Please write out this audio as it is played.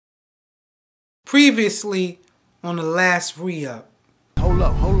Previously on the last Reup. Hold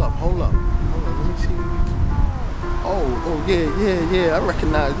up. Let me see. Oh, yeah. I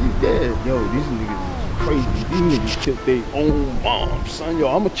recognize you. Yeah. Yo, these niggas is crazy. These niggas killed their own mom, son. Yo,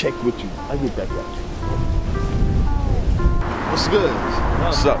 I'ma check with you. I get back at you. What's good?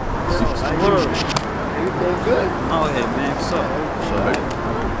 What's up? What's the word? Everything good? Oh, yeah, man. What's up?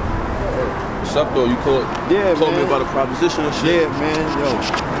 What's up, though? You called me about a proposition and shit? Yeah, man. Yo.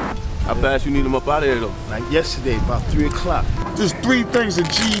 How fast you need him up out of here, though? Like yesterday, about 3 o'clock. There's 3 things a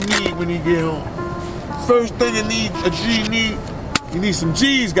G need when he get home. First thing a G need, you need some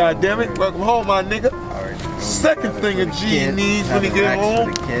G's, goddammit. Welcome home, my nigga. Second thing a G needs when he get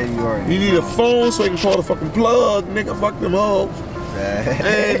home, you need a phone so he can call the fucking plug, nigga. Fuck them hoes.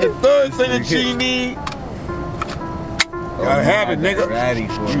 And the third thing a G need, gotta have it, nigga.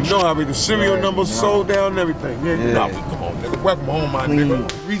 You know how the serial number sold down and everything. Yeah. Come on, nigga. Welcome home, my nigga.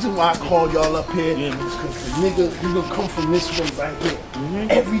 The reason why I called y'all up here is because the nigga, you gonna come from this way right here.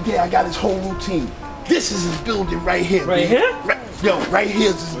 Every day I got his whole routine. This is his building right here. Right here? Yo, right here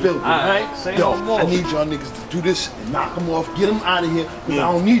is his building. Alright, say yo, no more. I need y'all niggas to do this and knock him off, get him out of here, because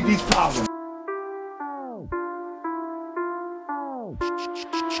I don't need these problems.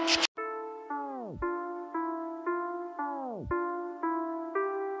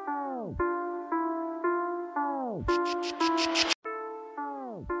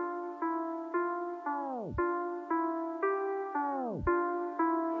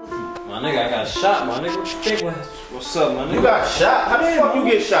 My nigga, I got shot, my nigga. What you think? What's up, my nigga? You got shot? How the fuck you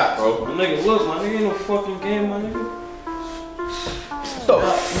get shot, bro? My nigga, look, my nigga, ain't no fucking game, my nigga. What the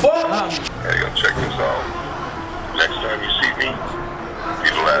fuck? Hey, yo, check this out. Next time you see me, be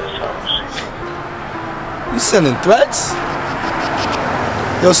the last time you see me. You sending threats?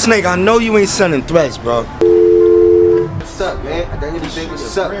 Yo, Snake, I know you ain't sending threats, bro. What's up, man? I done anything.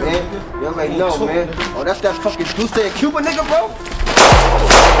 What's up, man? You already know, man. Oh, that's that fucking Deuce and Cuba nigga, bro?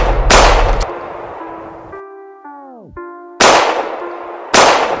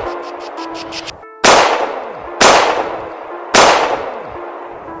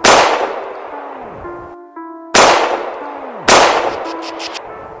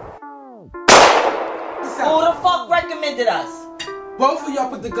 Who the fuck recommended us? Both of y'all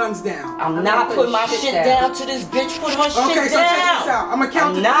put the guns down. I'm not putting my shit down to this bitch. Put her shit down. Okay, so check this out. I'm gonna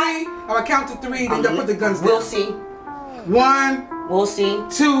count to 3. I'm gonna count to 3, then y'all put the guns down. We'll see. 1. We'll see.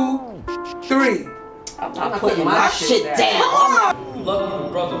 2, 3. I'm not putting my shit down. You love your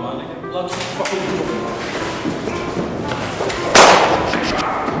brother, my nigga. You love your fucking brother.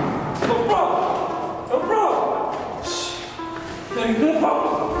 Yo, bro.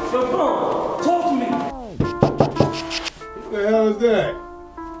 Yo, bro. Talk to me. What the hell is that?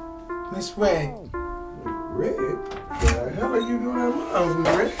 Miss Red. Red? What the hell are you doing at my house,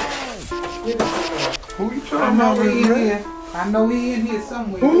 Red? Who you I talking know about, he in Red? here. I know he in here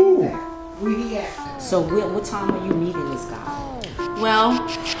somewhere. Who? Where he at? So what time are you meeting this guy? Well,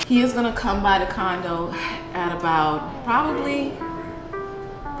 he is gonna come by the condo at about probably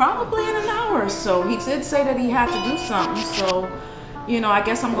in an hour or so. He did say that he had to do something, so you know, I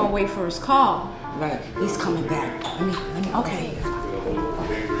guess I'm gonna wait for his call. Right, he's coming back. Let me. Okay.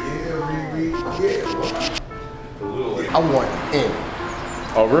 I want in.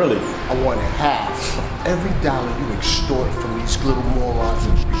 Oh, really? I want half of every dollar you extort from these little morons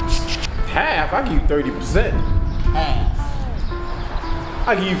and creeps. Half? I give you 30%. Half.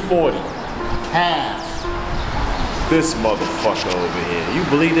 I give you 40. Half. This motherfucker over here. You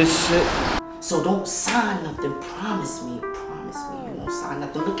believe this shit? So don't sign nothing. Promise me you won't sign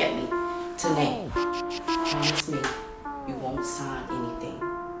nothing. Look at me. Tanae. Promise me you won't sign anything.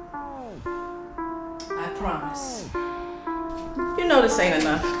 I promise. You know this ain't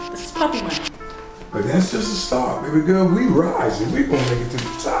enough. This is puppy money. But that's just a start, baby girl. We rising. We gonna make it to the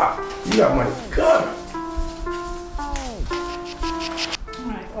top. You got money coming.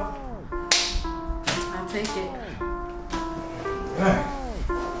 Alright, well, I'll take it. Right.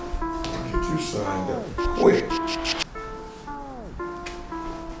 Get you signed up quick.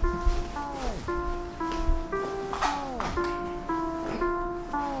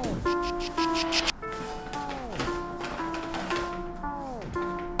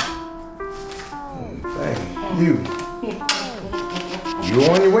 You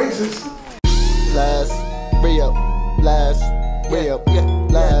on your way, sis? Last Reup, last Reup, yeah,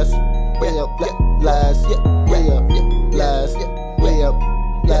 last Reup, yeah, last Reup, yeah, last Reup,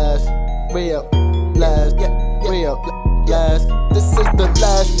 last Reup, last Reup. last. This is the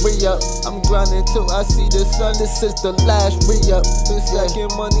last re-up. I'm grinding till I see the sun. This is the last re-up. Been stacking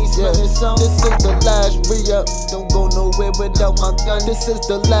money, spending some. This is the last re-up. Don't go nowhere without my gun. This is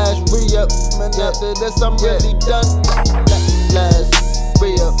the last re-up. Man, after this I'm really done. Last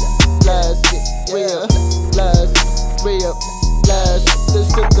re-up. Last re-up. Last re-up. Last. This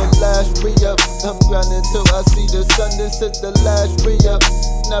is the last re-up. I'm grinding till I see the sun. This is the last re-up.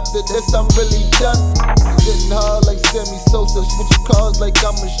 After this I'm really done. Getting hard like Sammy Sosa. Switching cars like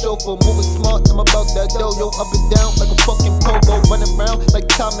I'm a chauffeur. Moving smart, I'm about that dough. Yo, up and down like a fucking pogo. Running around like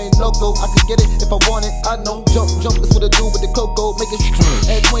Tom ain't loco. I could get it if I want it. I know. Jump, that's what I do with the cocoa. Make it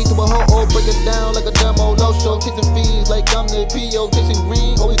add 20 to a ho-oh. Break it down like a demo low show. Chasing fees like I'm the P.O. Chasing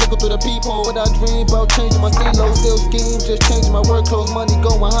green, always looking through the peephole. But I dream about changing my stilo. Still scheme, just changing my work clothes. Money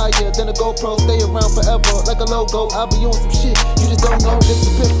going higher than a GoPro. Stay around forever like a logo. I'll be on some shit you just don't know.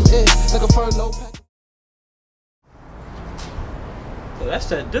 Disappear from it like a furlough. So that's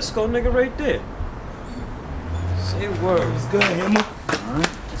that disco nigga right there. Say word. What's good, Hammer? Alright,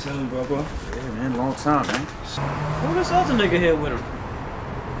 chillin', bro. Yeah, man, long time, man. Who this other nigga here with him?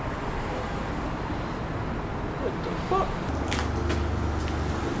 What the fuck?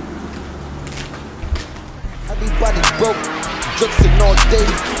 Everybody broke, drinking all day.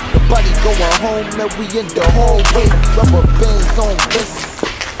 Nobody going home, man, we in the hallway. Rubber bands on this.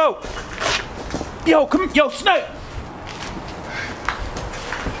 Yo, come, yo, Snake.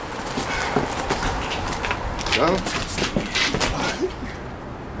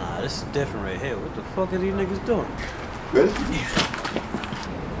 Nah, this is different right here. What the fuck are these niggas doing? Ready?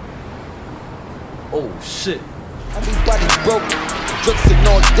 Oh shit. Everybody broke, drinking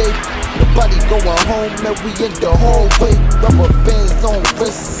all day. Nobody going home, man, we in the hallway. Rubber bands on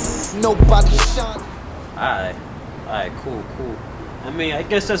wrists, nobody shine. Alright, cool. I mean, I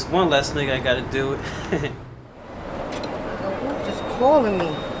guess that's one less nigga I gotta deal with. Who's just calling me?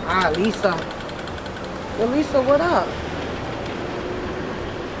 Lisa. Yo, Lisa, what up?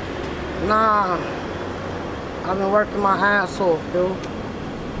 Nah. I've been working my ass off, dude.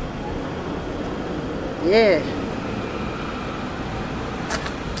 Yeah.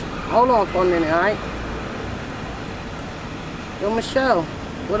 Hold on for a minute, alright? Yo, Michelle,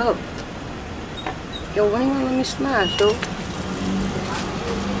 what up? Yo, when you gonna let me smash, yo?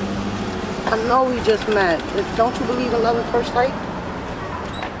 I know we just met. Don't you believe in love at first sight?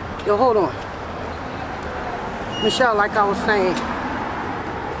 Yo, hold on. Michelle, like I was saying.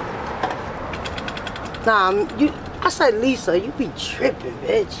 Nah, I said Lisa, you be tripping,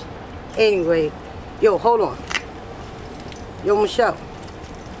 bitch. Anyway, yo, hold on. Yo, Michelle.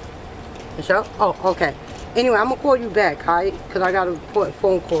 Michelle? Oh, okay. Anyway, I'm gonna call you back, alright? Because I got a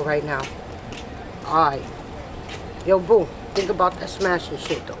phone call right now. Alright. Yo, boo, think about that smashing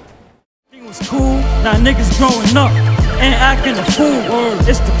shit, though. It was cool, now niggas growing up and acting a fool.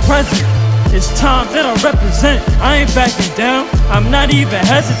 It's the present, it's time that I represent. I ain't backing down, I'm not even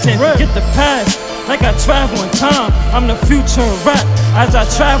hesitant. Forget the past, like I travel in time. I'm the future of rap, as I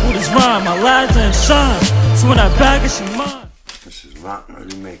travel this rhyme. My lies and shine, so when I bag it, she mine. This is not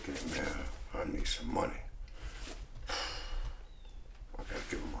really making it, man. I need some money. I gotta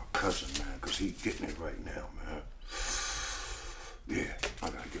give him my cousin, man, because he's getting it right now, man. Yeah, I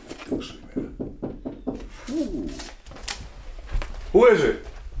gotta give him Deuce, man. Ooh. Who is it?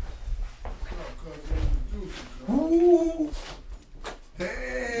 Ooh.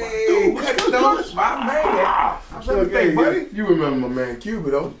 Hey, my man. What's up, buddy? You remember my man Cuba,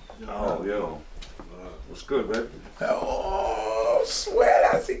 though? Oh, yo. What's good, baby? Oh,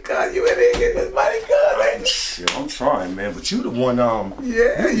 swear I see cuz you in there getting this money, cuz. Yeah, I'm trying, man. But you the one,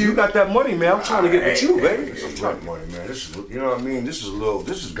 yeah, you got that money, man. I'm trying to get with you, baby. This is money, man. This is, you know what I mean? This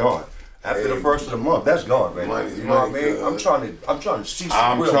is gone. After the first of the month, that's gone, baby. Money's you know money, what I mean? I'm trying to see some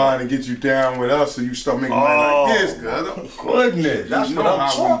I'm real trying money. to get you down with us so you start making money like this, cuz. Goodness, that's what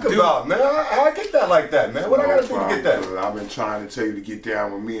I'm talking about, man. I get that like that, man. What I gotta do to get that? I've been trying to tell you to get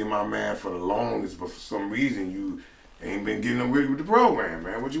down with me and my man for the longest, but for some reason you ain't been getting away with the program,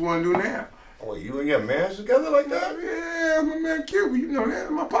 man. What you want to do now? Oh, you and your man together like that? Yeah, my man Cuba, you know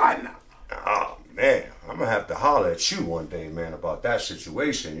that, my partner. Oh, man. I'm gonna have to holler at you one day, man, about that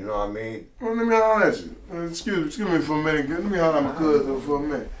situation, you know what I mean? Well, let me holler at you. Excuse me for a minute, let me holler at my cousin for a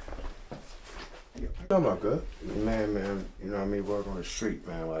minute. Oh my God. Man, you know what I mean? Work on the street,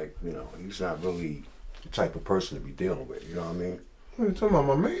 man. Like, you know, he's not really the type of person to be dealing with, you know what I mean? What are you talking about,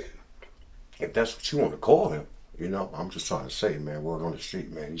 my man? If that's what you want to call him, you know, I'm just trying to say, man, work on the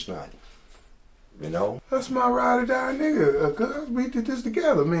street, man. He's not, you know? That's my ride or die nigga, cuz we did this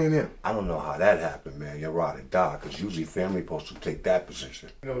together, me and him. I don't know how that happened, man. Your ride or die, because usually family supposed to take that position.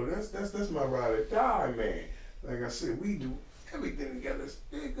 No, that's my ride or die, man. Like I said, we do everything together.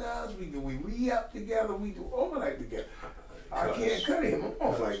 Because we re-up together, we do all that together. I can't cut him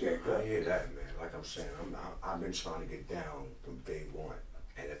off like that. I hear that, man. Like I'm saying, I've been trying to get down from day one.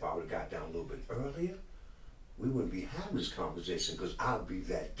 And if I would have got down a little bit earlier, we wouldn't be having this conversation because I'll be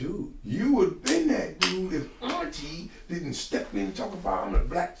that dude. You would have been that dude if Auntie didn't step in and talk about I'm the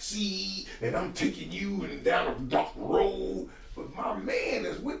Black Sea and I'm taking you and down a dark road. But my man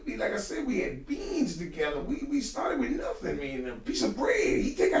is with me. Like I said, we had beans together. We started with nothing. I mean, a piece of bread.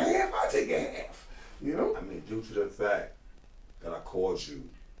 He take a half, I take a half. You know? I mean, due to the fact that I called you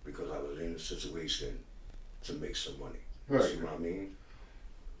because I was in a situation to make some money. Right. See what I mean?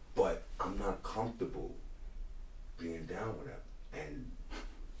 But I'm not comfortable being down with him. And,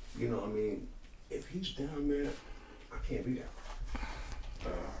 you know what I mean? If he's down, man, I can't be down.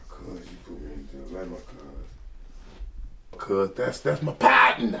 Cuz you put me into like my cuz. Cuz that's my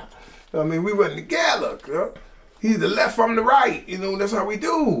partner. I mean, we run together, cuz. He's the left, I'm the right. You know, that's how we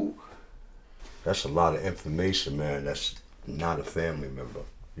do. That's a lot of information, man. That's not a family member,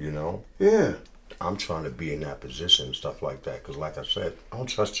 you know? Yeah. I'm trying to be in that position and stuff like that. Because like I said, I don't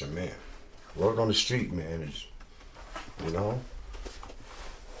trust your man. Word on the street, man, is, you know?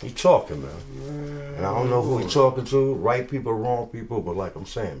 He talking, man. And I don't know who he talking to, right people, wrong people, but like I'm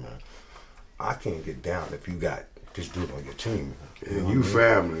saying, man, I can't get down if you got this dude on your team, man. You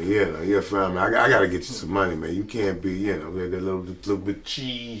family, you're family. I gotta get you some money, man. You can't be, you know, that little bit of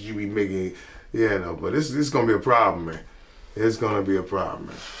cheese you be making, but this gonna be a problem, man. It's gonna be a problem,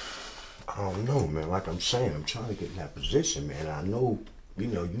 man. I don't know, man. Like I'm saying, I'm trying to get in that position, man. I know, you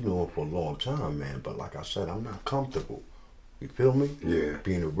know him for a long time, man. But like I said, I'm not comfortable. You feel me? Yeah.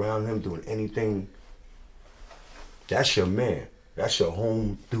 Being around him, doing anything. That's your man. That's your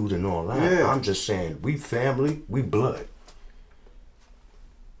home dude and all that. Yeah. I'm just saying, we family, we blood.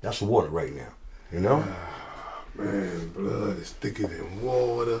 That's water right now, you know? Man, blood is thicker than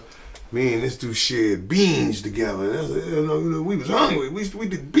water. Me and this dude shared beans together. We was hungry. We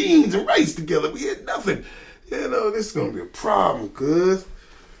did beans and rice together. We had nothing. This is gonna be a problem, cuz.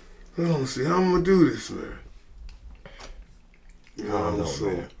 I don't see how I'm gonna do this, man. I don't know,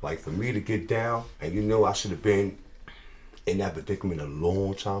 man. Like for me to get down, and I should have been in that predicament a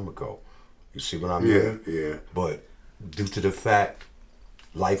long time ago. You see what I mean? Yeah. But due to the fact,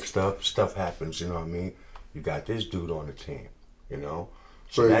 life stuff happens, you know what I mean? You got this dude on the team, you know?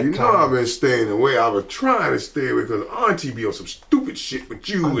 So I've been staying away. I was trying to stay away because Auntie be on some stupid shit with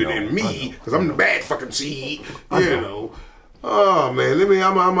you and then me, because I'm the bad fucking seed, Oh man,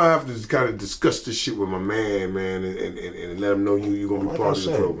 I'm gonna have to kind of discuss this shit with my man, and let him know you're gonna be part of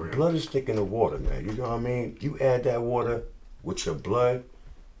the program. Blood is thick in the water, man. You know what I mean? You add that water with your blood,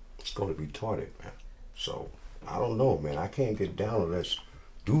 it's gonna be retarded, man. So I don't know, man. I can't get down unless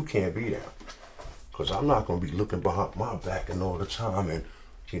dude can't be down, because I'm not gonna be looking behind my back and all the time, and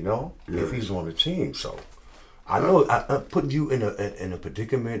if he's on the team. So I know I put you in a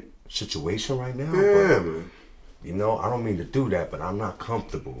predicament situation right now. Yeah, but, man. I don't mean to do that, but I'm not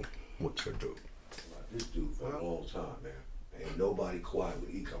comfortable with your dude. This dude for a long time, man. Ain't nobody quiet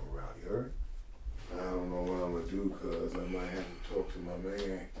when he come around, you heard? I don't know what I'm gonna do, cuz I might have to talk to my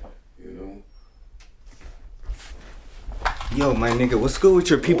man, Yo, my nigga, what's good with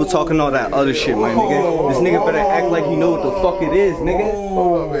your people talking all that other shit, my nigga? This nigga better act like he know what the fuck it is, nigga.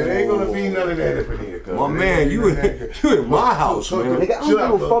 Hold on, man. Ain't gonna be none of that up in here, cuz. My man, you in my house, man. Nigga, I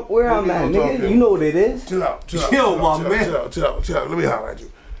don't give a fuck where I'm at, nigga. You know what it is. Chill out. Chill, my man. Chill out. Let me holler at you.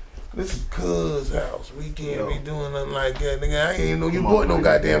 This is cuz house. We can't be doing nothing like that, nigga. I ain't know you bought no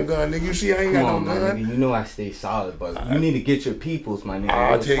goddamn gun, nigga. You see I ain't got no gun. Nigga, you know I stay solid, but you need to get your peoples, my nigga.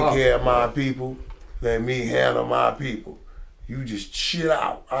 I'll take care of my people. Let me handle my people. You just chill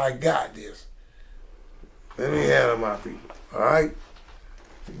out. I got this. Let me handle my people. Alright?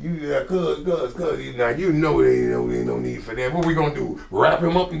 Cuz. Now you know there ain't no need for that. What we gonna do? Wrap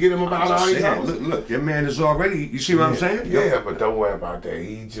him up and get him about our house? Look, your man is already, you see what I'm saying? Yeah, but don't worry about that.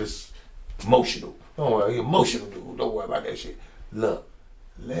 He just emotional. Don't worry, he emotional dude. Don't worry about that shit. Look,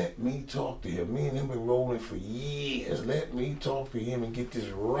 let me talk to him. Me and him been rolling for years. Let me talk to him and get this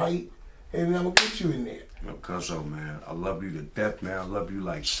right, and I'm gonna get you in there. Yo, cuzzo, man, I love you to death, man. I love you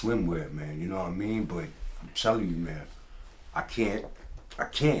like swimwear, man. You know what I mean? But I'm telling you, man, I can't.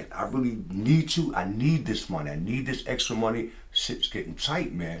 I really need to. I need this money. I need this extra money. Shit's getting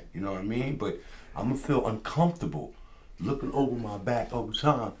tight, man. You know what I mean? But I'm gonna feel uncomfortable looking over my back all the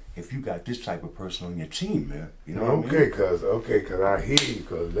time if you got this type of person on your team, man. You know what I mean? Cuz I hear you.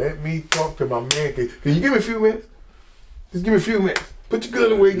 Cuz let me talk to my man. Can you give me a few minutes? Just give me a few minutes. Put your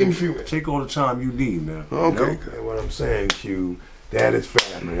gun away, give me a few minutes. Take all the time you need, man. Okay, cuz what I'm saying, Q, that is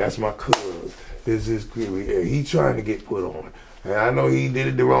family. That's my cuz. cuz. This is yeah, he trying to get put on. And I know he did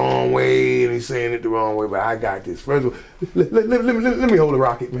it the wrong way and he's saying it the wrong way, but I got this. First of all, let me hold the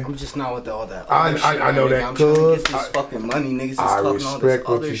rocket, man. I'm just not with all that. I know that, I'm trying to cuz. get this fucking money, niggas. Is I talking all this respect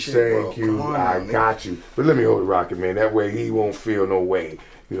what other you're shit, saying, bro. Q. Come on I now, got you. But let me hold the rocket, man. That way he won't feel no way.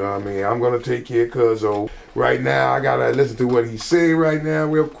 You know what I mean? I'm going to take care of Cuzzo. Right now, I got to listen to what he say right now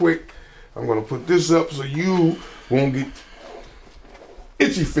real quick. I'm going to put this up so you won't get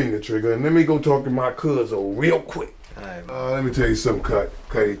itchy finger trigger. And let me go talk to my Cuzzo real quick. Let me tell you something,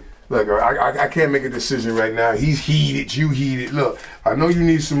 Cuddy. Look, I can't make a decision right now. He's heated, you heated. Look, I know you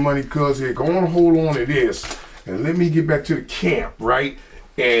need some money, cuz here. Go on, hold on to this. And let me get back to the camp, right?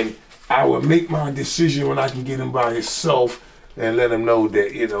 And I will make my decision when I can get him by himself and let him know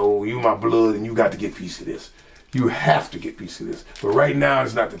that, you know, you my blood and you got to get a piece of this. You have to get a piece of this. But right now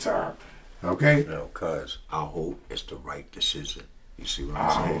is not the time, okay? No, cuz I hope it's the right decision. You see what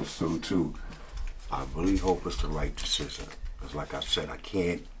I'm saying? I hope so, too. I really hope it's the right decision. Because like I said,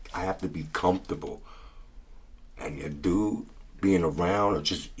 I have to be comfortable. And your dude being around or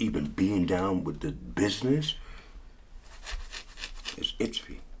just even being down with the business is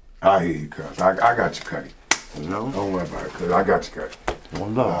itchy. I hear you, cuz. I got you, Cuddy. You know? Don't worry about it, cuz. I got you, Cuddy.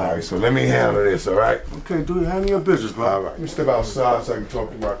 One love, all right, so let me handle this, all right? Okay, dude, handle your business, bro. All right. Let me step outside so I can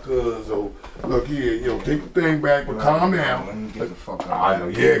talk to my cuz. So, look here, you know, take the thing back, but calm down. Let me get the fuck out. I know,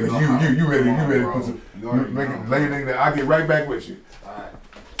 yeah, because you ready to put some, make it lay it in there. I'll get right back with you. All right.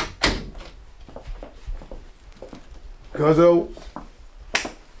 Cuzzo,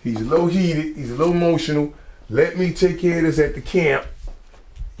 he's a little heated, he's a little emotional. Let me take care of this at the camp.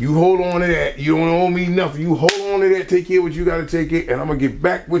 You hold on to that. You don't owe me nothing. You hold on to that, take care of what you gotta take care, and I'm gonna get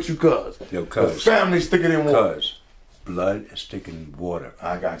back with you, cuz. Yo, cuz. The family's thicker than water. Cuz, blood is thicker than water.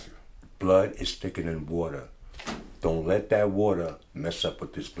 I got you. Blood is thicker than water. Don't let that water mess up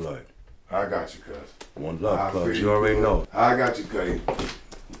with this blood. I got you, cuz. One love, cuz. You already know. I got you, cuz.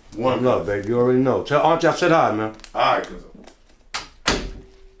 One love, baby. You already know. Tell Auntie I said hi, man. All right, cuz.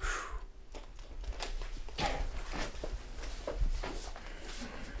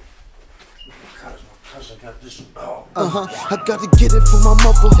 I gotta get it for my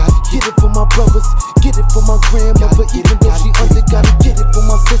mother, get it for my brothers, get it for my grandmother, even though she under, gotta get it for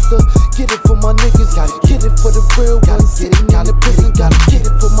my sister, get it for my niggas, get it for the real ones sitting in the prison, gotta get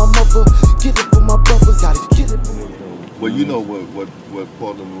it for my mother, get it for my brothers, gotta get it for my... Well, you know what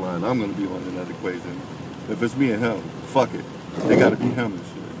part of the line I'm gonna be on in that equation. If it's me and him, fuck it. They gotta be him and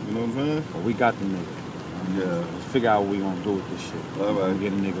shit. You know what I'm saying? Well, we got the nigga. Yeah. Let's figure out what we gonna do with this shit. All right.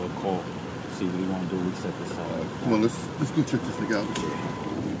 Get a nigga a call. See what he gonna do. We set this up. Come on, let's go check this nigga out.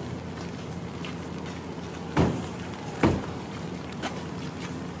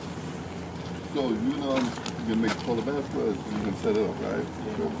 So you gonna make a call to Vasquez, you can set it up, right?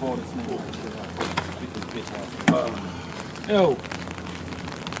 Yeah, we'll call this nigga. Get this bitch out. Yo.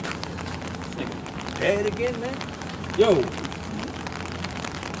 Nigga dead again, man? Yo.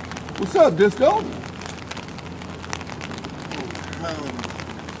 What's up, Disco?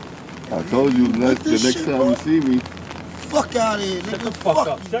 I told you the next time you see me. Fuck out of here, nigga. Shut the fuck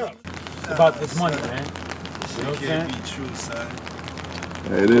up. Shut up. It's about this money, man. You know what I'm saying? Be true, son.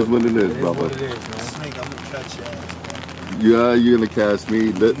 Hey, it is what it is, brother. What it is, man. Snake, I'm gonna catch your ass, man. Yeah, you're gonna catch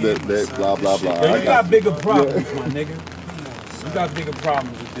me. Blah blah blah. Yo, you got bigger problems, my nigga. You got bigger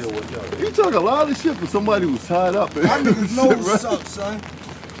problems to deal with, yo. You talk a lot of shit for somebody who's tied up. My niggas know what's up, son.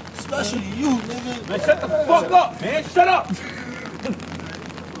 Especially you, nigga. Man, shut the fuck up, man. Shut up.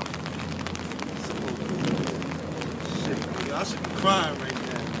 I should be crying right now.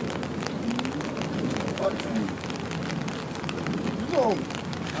 Fuck you. You know,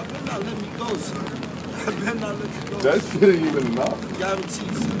 I better not let me go, son. I better not let you go. That shit ain't even enough.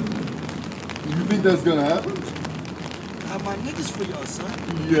 Guarantee, son. You think that's gonna happen? I have my niggas for y'all, son.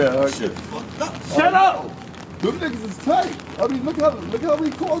 Yeah, okay. Shit fucked up. Shut up! Them niggas is tight. I mean, look how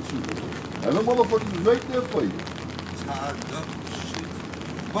we caught you. And them motherfuckers is right there for you. Tied up, shit.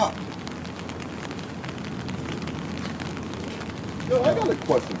 Fuck. Yo, I got a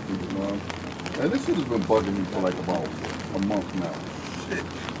question for you, man. And this shit has been bugging me for like about a month now. Shit.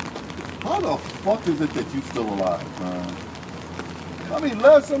 How the fuck is it that you still alive, man? I mean,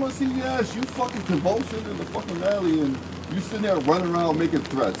 last time I seen your ass, you fucking convulsing in the fucking alley and you sitting there running around making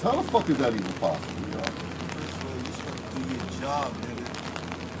threats. How the fuck is that even possible, yo? First of all, you supposed to do your job, nigga.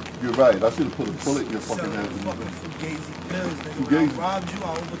 You're right. I should have put a bullet in your fucking head. Fucking fugazi pills, nigga. Fugazi. When I robbed you, I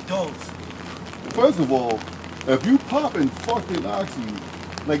overdosed. First of all, if you popping fucking oxy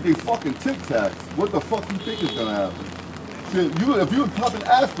like they fucking Tic Tacs, what the fuck you think is gonna happen? Shit, if you were popping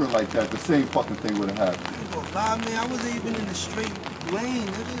aspirin like that, the same fucking thing would have happened. You ain't gonna lie, man. I wasn't even in the straight lane,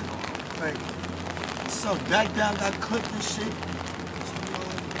 nigga. Like, so back down, got clipped and shit. So, you know,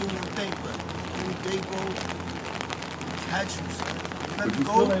 doing my thing, but every day, bro, catch you, son. But you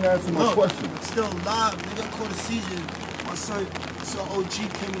still ain't answering my question. I'm still alive. Nigga caught a seizure. My son OG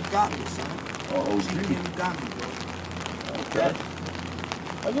came and got me, son. Oh, OG came and got me, bro. Okay.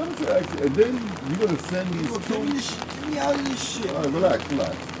 I wanted to ask you, and then you're gonna send these Get me out of this shit. All right,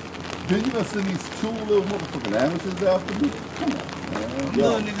 relax. Then you're gonna send these 2 little motherfucking amateurs after me? Come on, man.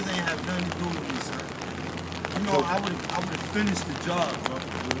 Little niggas ain't have nothing to do with me, son. You know, I would've finished the job, bro.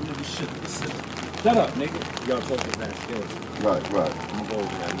 Nigga shit. Shut up, nigga. Y'all talk to Vasquez. Right. I'm gonna go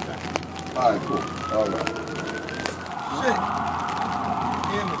over that. All right, cool. All right. Shit.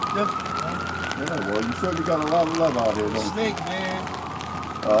 Damn, it's different, man. Yeah, well, you certainly got a lot of love out here, don't you? Snake, man.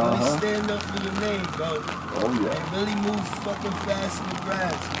 Really stand up for your name, bro. Oh, yeah. And really move fucking fast in the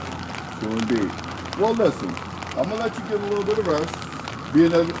grass, man. True indeed. Well, listen, I'm gonna let you get a little bit of rest.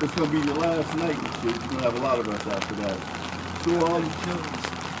 Being that it's gonna be your last night and shit, you're gonna have a lot of rest after that. So,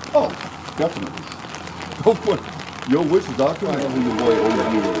 oh, definitely. Don't put your wishes. I'll try to who your boy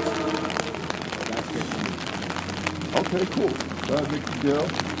OG is. Okay, cool. Go ahead, Mr. Jill.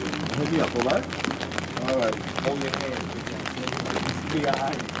 Hit me up, alright? Alright. Hold your hand. Be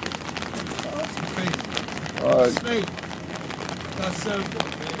alright. Alright. Snake. Got served up,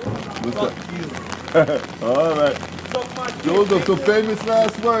 man. What's Fuck up? Alright. Those are some famous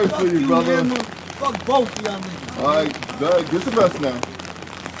last words for you, brother. Fuck both of y'all niggas. Alright, go ahead. Get some rest now.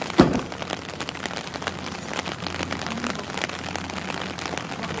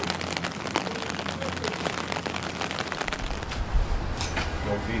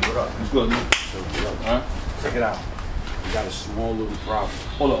 What's good, man? Huh? Check it out. We got a small little problem.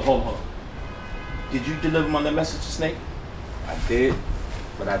 Hold up. Did you deliver my message to Snake? I did,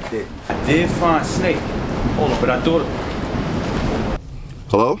 but I didn't. I did find Snake. Hold on, but I thought...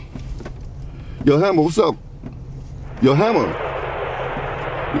 Hello? Yo, Hammer, what's up? Yo, Hammer.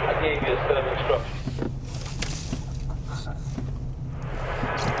 I gave you a set of instructions.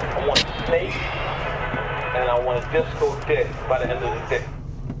 I want a Snake, and I want a disco dead by the end of the day.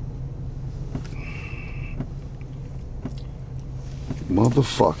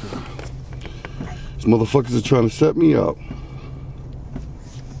 Motherfucker. These motherfuckers are trying to set me up.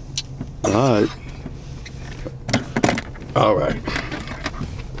 Alright. Alright.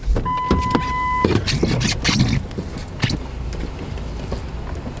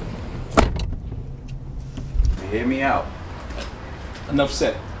 Hear me out. Enough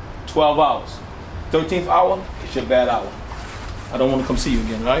said. 12 hours. 13th hour, it's your bad hour. I don't want to come see you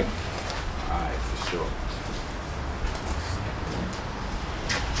again, right? Alright, for sure.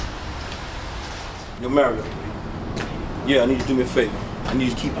 Yo, Mario. Yeah, I need you to do me a favor. I need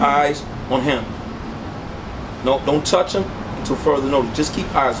you to keep eyes on him. No, don't touch him until further notice. Just keep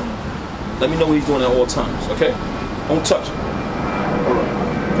eyes on him. Let me know what he's doing at all times, okay? Don't touch him. All right.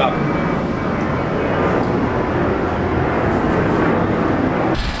 Copy.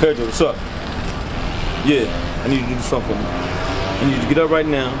 Pedro, what's up? Yeah, I need you to do something for me. I need you to get up right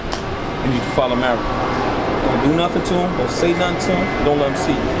now. I need you to follow Mario. Don't do nothing to him. Don't say nothing to him. Don't let him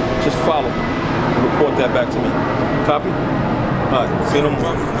see you. Just follow him. And report that back to me. Copy? All right, see you in the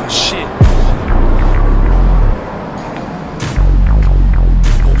morning. Shit.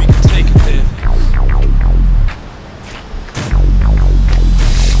 Well, we can take it there.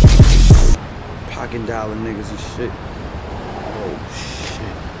 Pocket dollar niggas and shit. Oh,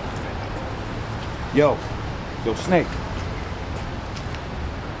 shit. Yo, Snake.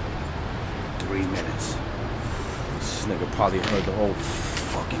 3 minutes. This nigga probably heard the whole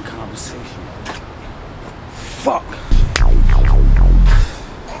fucking conversation. Fuck.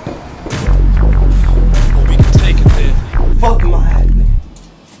 Well, we can take it there. Fuck my head, nigga.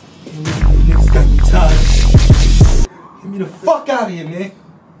 You niggas got me tired. Get me the fuck out of here, man.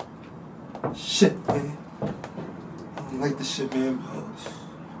 Shit, man. I don't like this shit, man.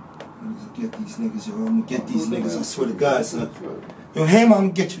 I'm gonna get these niggas, yo. I'm gonna get these niggas, I swear to God, son. Yo, Hammer, I'm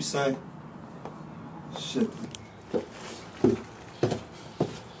gonna get you, son. Shit.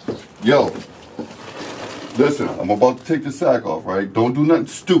 Yo, listen, I'm about to take the sack off, right? Don't do nothing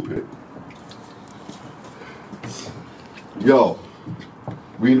stupid. Yo,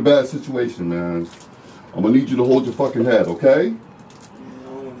 we in a bad situation, man. I'm gonna need you to hold your fucking head, okay? Yeah, I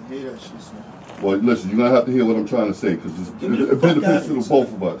don't wanna hear that shit, son. Well, listen, you're gonna have to hear what I'm trying to say, because it's beneficial to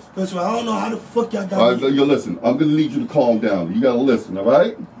both of us. Listen, I don't know how the fuck y'all got All right, me. yo, listen, I'm gonna need you to calm down. You gotta listen, all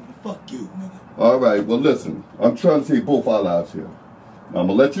right? Fuck you, nigga. All right, well, listen, I'm trying to save both our lives here. Now, I'm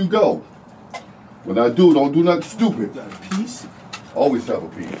gonna let you go. When I do, don't do nothing stupid. You got a piece? Always have a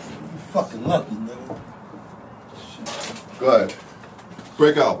piece. You fucking lucky, nigga. Go ahead.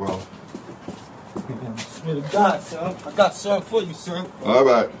 Break out, bro. Swear to God, son. I got something for you, son. All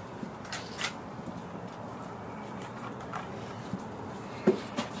right.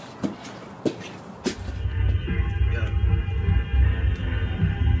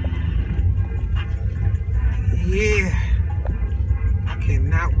 Yeah, I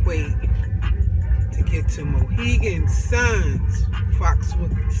cannot wait to get to Mohegan Suns,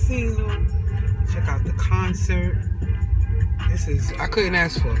 Foxwood Casino, check out the concert. I couldn't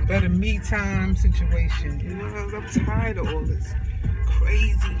ask for a better me time situation. You know, I'm tired of all this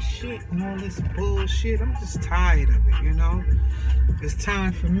crazy shit and all this bullshit. I'm just tired of it, you know. It's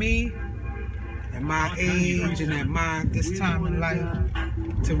time for me, at my age and at this time of life,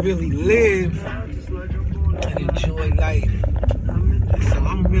 to really live and enjoy life. So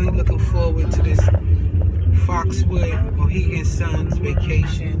I'm really looking forward to this Foxwood Mohegan Suns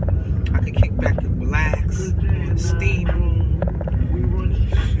vacation. I could kick back and relax in the steam room.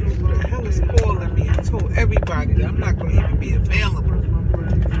 Who the hell is calling me? I told everybody that I'm not going to even be available.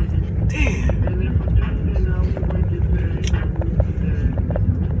 Damn.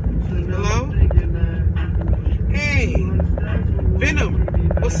 Hello? Hey, Venom,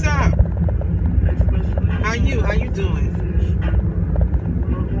 what's up? How you doing?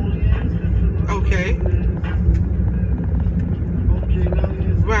 Okay.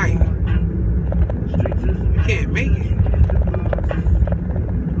 Right. You can't make it.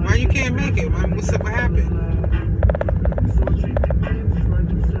 Why you can't make it? What's up? What happened?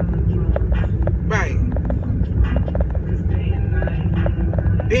 Right.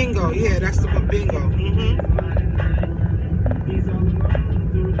 Bingo. Yeah, that's the one. Bingo.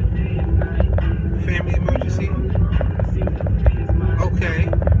 Family emergency. Okay.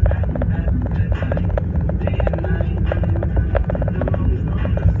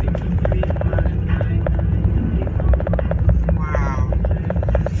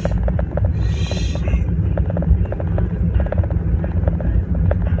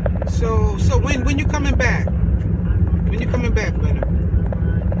 So when you coming back? When you coming back, Venom?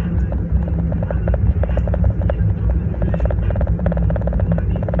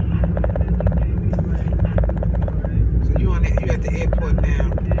 So you at the airport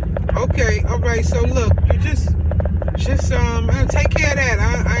now? Okay, all right. So look, you just take care of that.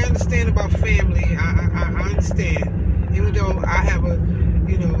 I understand about family. I understand. Even though I have a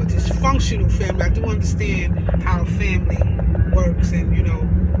dysfunctional family, I do understand how family works, and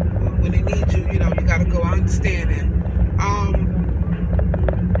when they need you, you gotta go. I understand that.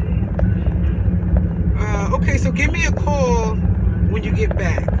 Okay, so give me a call when you get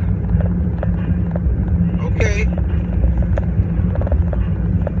back. Okay?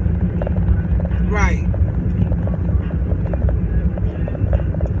 Right.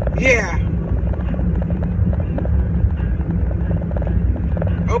 Yeah.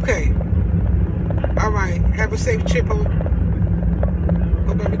 Okay. All right. Have a safe trip. Hope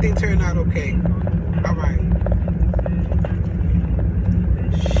everything turned out okay. All right.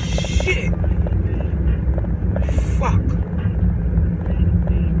 Shit. Fuck.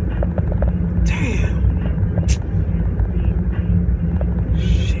 Damn.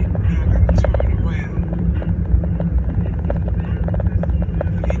 Shit. Now I gotta turn around.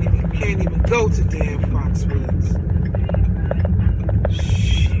 Can't even go to damn Foxwoods.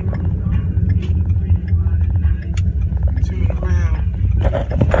 Shit. Turn around.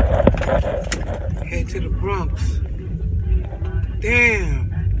 Head to the Bronx. Damn.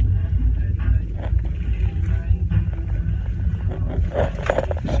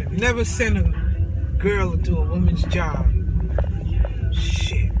 Should never send a girl to do a woman's job.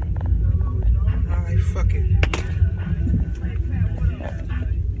 Shit. Alright, fuck it.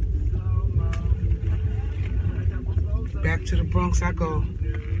 Back to the Bronx I go.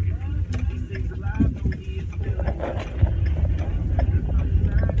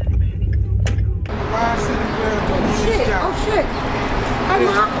 Oh shit. I'm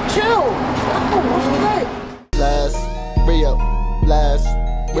not chill. Oh, what's good? Last Reup, last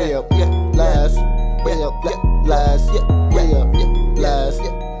Reup, last Reup, last Reup, last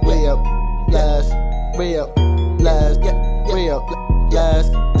Reup, last Reup, last Reup,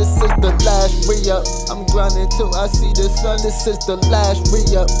 last. This is the last Reup. I'm grinding till I see the sun. This is the last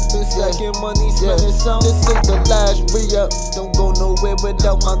Reup. Been stacking money, spending some. This is the last Reup. Don't go nowhere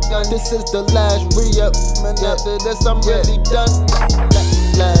without my gun. This is the last Reup. Man, after this I'm really done.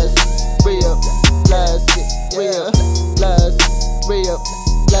 Last Reup, last Reup, last Reup,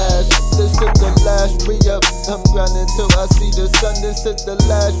 last. This is the last Reup. I'm grinding till I see the sun. This is the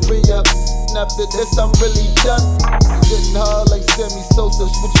last Reup. And after this I'm really done. Getting hard like Sammy Sosa.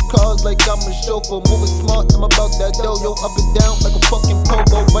 Switching cars like I'm a chauffeur. Moving smart, I'm about that dough. Yo, up and down like a fucking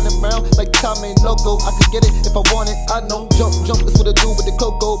pogo. Running around like Tommy ain't loco. I could get it if I want it. I know. Jump, that's what I do with the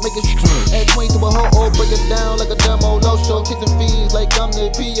cocoa. Make it add 20 to a whole, break it down like a demo low show. Chasing fees like I'm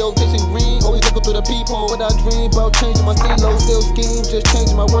the P.O. Chasing green, always looking through the peephole. But I dream about changing my stilo. Still scheme, just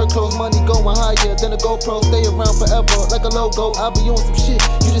changing my work clothes. Money going higher than a GoPro. Stay around forever like a logo. I'll be on some shit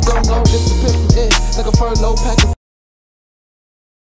you just don't know. Disappear from it like a furlough. Packing